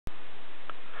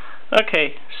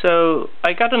Okay, so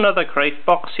I got another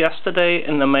Cravebox yesterday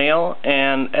in the mail,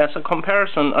 and as a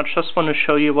comparison I just want to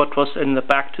show you what was in the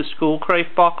back to school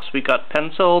Cravebox. We got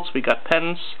pencils, we got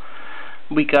pens,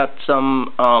 we got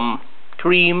some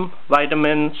cream,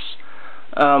 vitamins,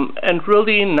 and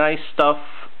really nice stuff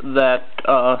that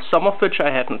some of which I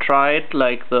hadn't tried,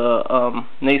 like the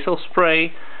nasal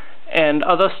spray, and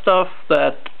other stuff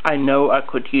that I know I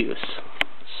could use.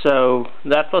 So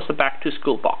that was the back to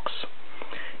school box.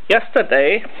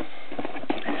 Yesterday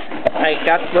I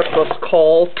got what was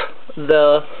called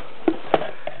the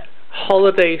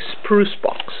holiday Spruce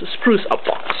up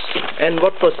box, and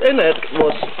what was in it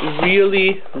was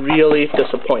really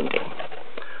disappointing.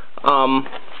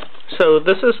 So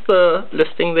this is the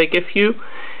listing they give you,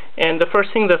 and the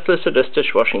first thing that's listed is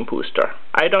dishwashing booster.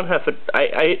 I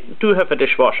do have a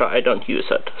dishwasher, I don't use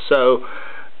it, so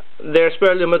there's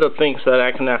very limited things that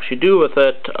I can actually do with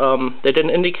it. They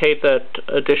didn't indicate that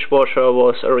a dishwasher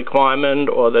was a requirement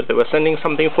or that they were sending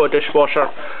something for a dishwasher,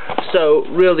 so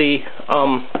really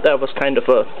that was kind of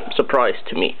a surprise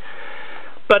to me.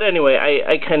 But anyway,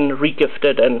 I can re-gift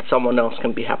it and someone else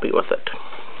can be happy with it.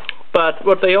 But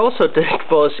what they also did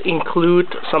was include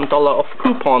some $off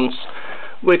coupons,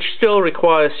 which still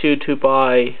requires you to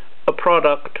buy a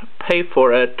product, pay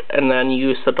for it, and then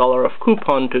use the $off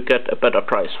coupon to get a better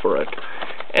price for it.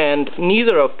 And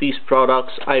neither of these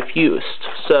products I've used,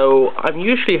 so I'm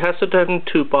usually hesitant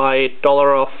to buy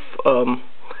 $off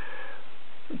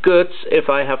goods if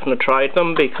I haven't tried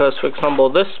them, because for example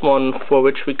this one, for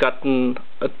which we gotten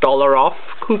a $off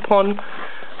coupon,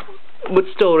 would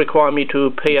still require me to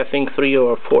pay I think $3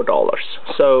 or $4.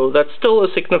 So that's still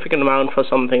a significant amount for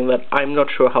something that I'm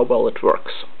not sure how well it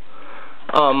works.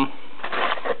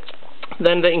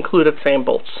 Then they included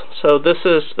samples. So this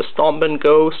is a Stomp and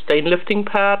Go stain lifting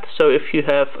pad. So if you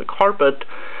have a carpet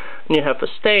and you have a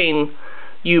stain,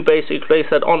 you basically place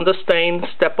that on the stain,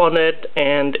 step on it,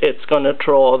 and it's going to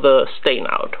draw the stain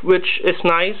out, which is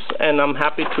nice, and I'm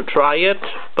happy to try it,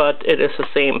 but it is a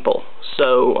sample,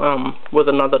 so with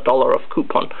another $off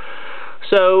coupon.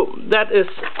 So that is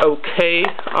okay.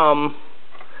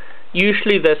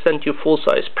 Usually they send you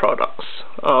full-size products,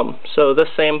 so this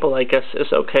sample I guess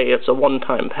is okay. It's a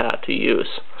one-time pad to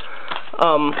use.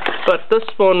 But this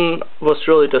one was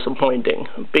really disappointing,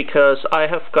 because I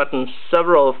have gotten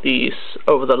several of these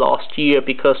over the last year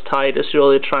because Tide is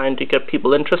really trying to get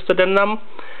people interested in them.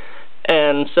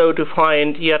 And so to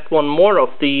find yet one more of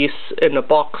these in a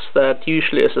box that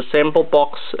usually is a sample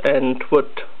box and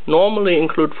would normally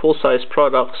include full-size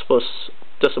products was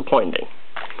disappointing.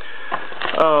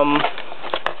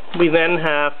 We then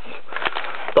have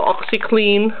the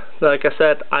OxyClean. Like I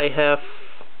said, I have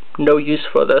no use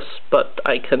for this, but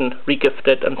I can re-gift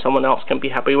it and someone else can be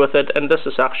happy with it, and this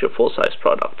is actually a full-size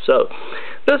product. So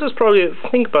this is probably, I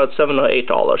think, about $7 or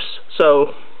 $8.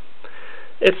 So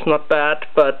it's not bad,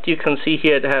 but you can see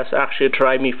here it has actually a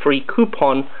try me free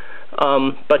coupon,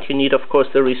 but you need of course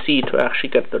the receipt to actually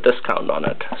get the discount on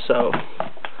it. So,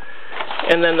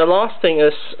 and then the last thing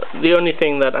is, the only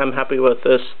thing that I'm happy with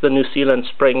is the New Zealand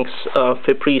Springs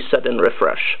Febreeze Set and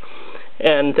Refresh.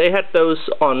 And they had those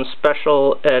on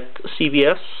special at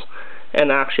CVS,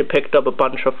 and I actually picked up a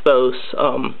bunch of those,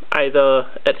 either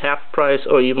at half price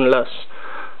or even less,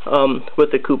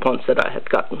 with the coupons that I had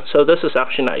gotten. So this is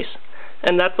actually nice.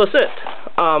 And that was it.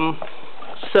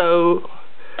 So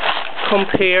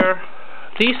compare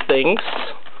these things,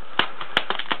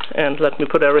 and let me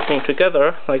put everything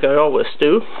together like I always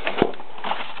do.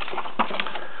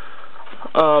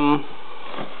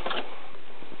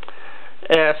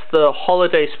 As the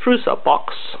holiday Spruce up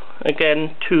box,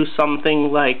 again, to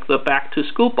something like the back to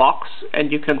school box,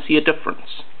 and you can see a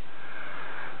difference.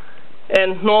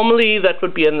 And normally that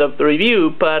would be end of the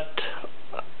review, but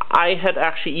I had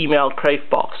actually emailed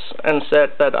Cravebox and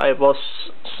said that I was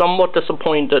somewhat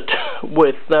disappointed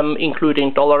with them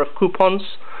including $off coupons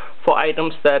for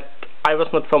items that I was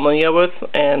not familiar with,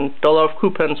 and $off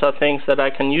coupons are things that I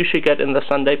can usually get in the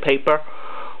Sunday paper,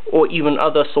 or even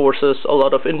other sources. A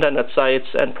lot of internet sites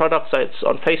and product sites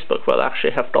on Facebook will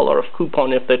actually have $off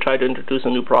coupon if they try to introduce a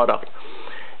new product.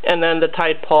 And then the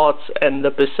Tide Pods and the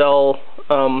Bissel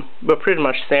were pretty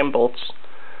much samples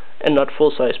and not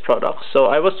full-size products. So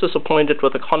I was disappointed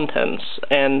with the contents,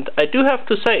 and I do have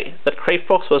to say that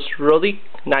Cravebox was really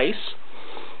nice,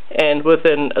 and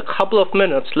within a couple of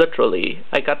minutes, literally,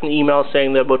 I got an email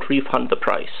saying they would refund the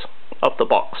price of the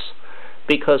box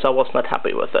because I was not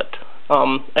happy with it.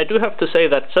 I do have to say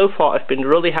that so far I've been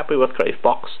really happy with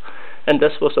Cravebox, and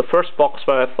this was the first box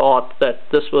where I thought that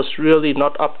this was really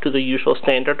not up to the usual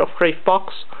standard of Cravebox.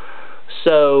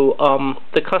 So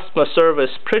the customer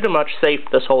service pretty much saved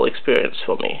this whole experience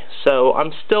for me. So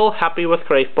I'm still happy with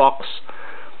Cravebox.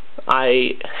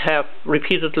 I have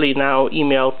repeatedly now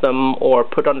emailed them or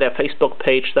put on their Facebook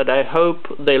page that I hope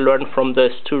they learn from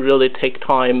this to really take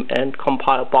time and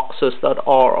compile boxes that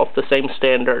are of the same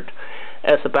standard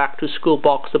as a back-to-school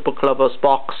box, a book lover's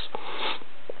box,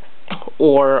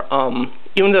 or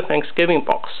even the Thanksgiving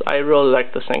box. I really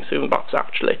like the Thanksgiving box,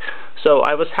 actually. So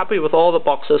I was happy with all the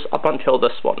boxes up until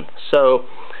this one. So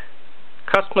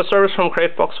customer service from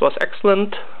Cravebox was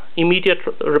excellent. Immediate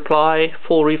reply,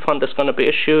 full refund is going to be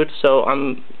issued, so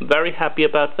I'm very happy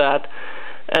about that.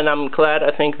 And I'm glad,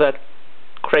 I think, that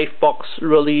Cravebox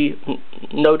really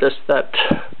noticed that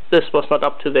this was not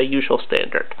up to their usual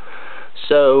standard.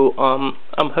 So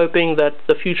I'm hoping that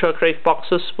the future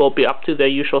Craveboxes will be up to their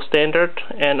usual standard,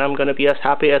 and I'm going to be as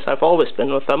happy as I've always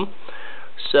been with them.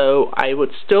 So I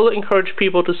would still encourage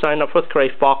people to sign up with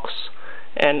Cravebox,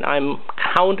 and I'm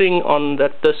counting on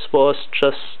that this was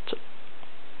just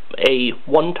a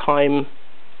one-time,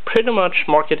 pretty much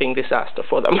marketing disaster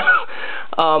for them.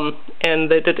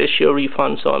 And they did issue a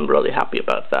refund, so I'm really happy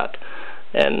about that.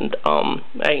 And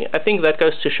I think that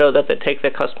goes to show that they take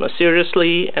their customers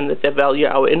seriously and that they value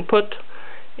our input.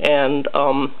 And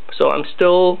so I'm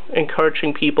still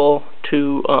encouraging people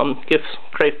to give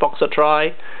Cravebox a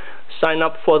try. Sign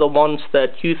up for the ones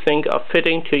that you think are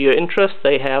fitting to your interests.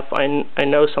 They have, I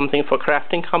know, something for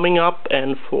crafting coming up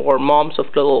and for moms of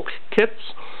little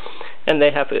kids. And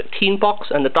they have a teen box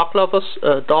and a dog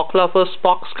lovers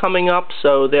box coming up.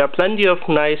 So there are plenty of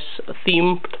nice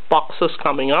themed boxes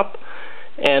coming up.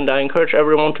 And I encourage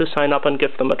everyone to sign up and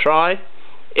give them a try.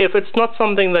 If it's not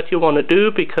something that you want to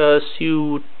do because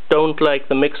you don't like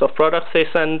the mix of products they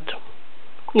send,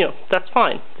 you know, that's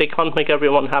fine. They can't make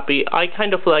everyone happy. I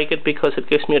kind of like it because it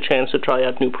gives me a chance to try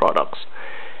out new products.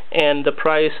 And the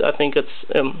price, I think it's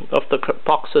of the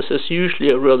boxes is usually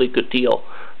a really good deal.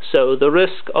 So the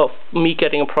risk of me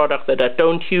getting a product that I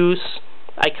don't use,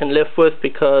 I can live with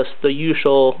because the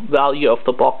usual value of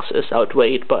the box is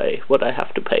outweighed by what I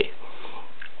have to pay.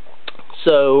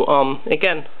 So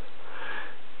again,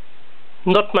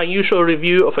 not my usual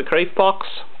review of a Cravebox,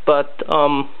 but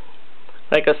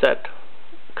like I said,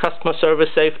 customer service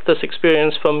saved this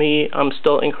experience for me. I'm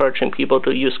still encouraging people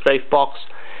to use Cravebox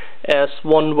as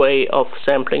one way of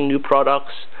sampling new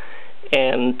products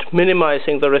and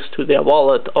minimizing the risk to their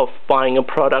wallet of buying a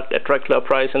product at regular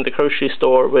price in the grocery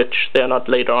store, which they're not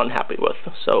later on happy with.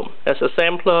 So as a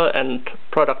sampler and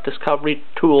product discovery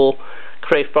tool,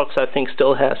 Cravebox I think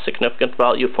still has significant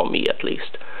value for me at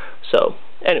least. So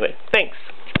anyway, thanks.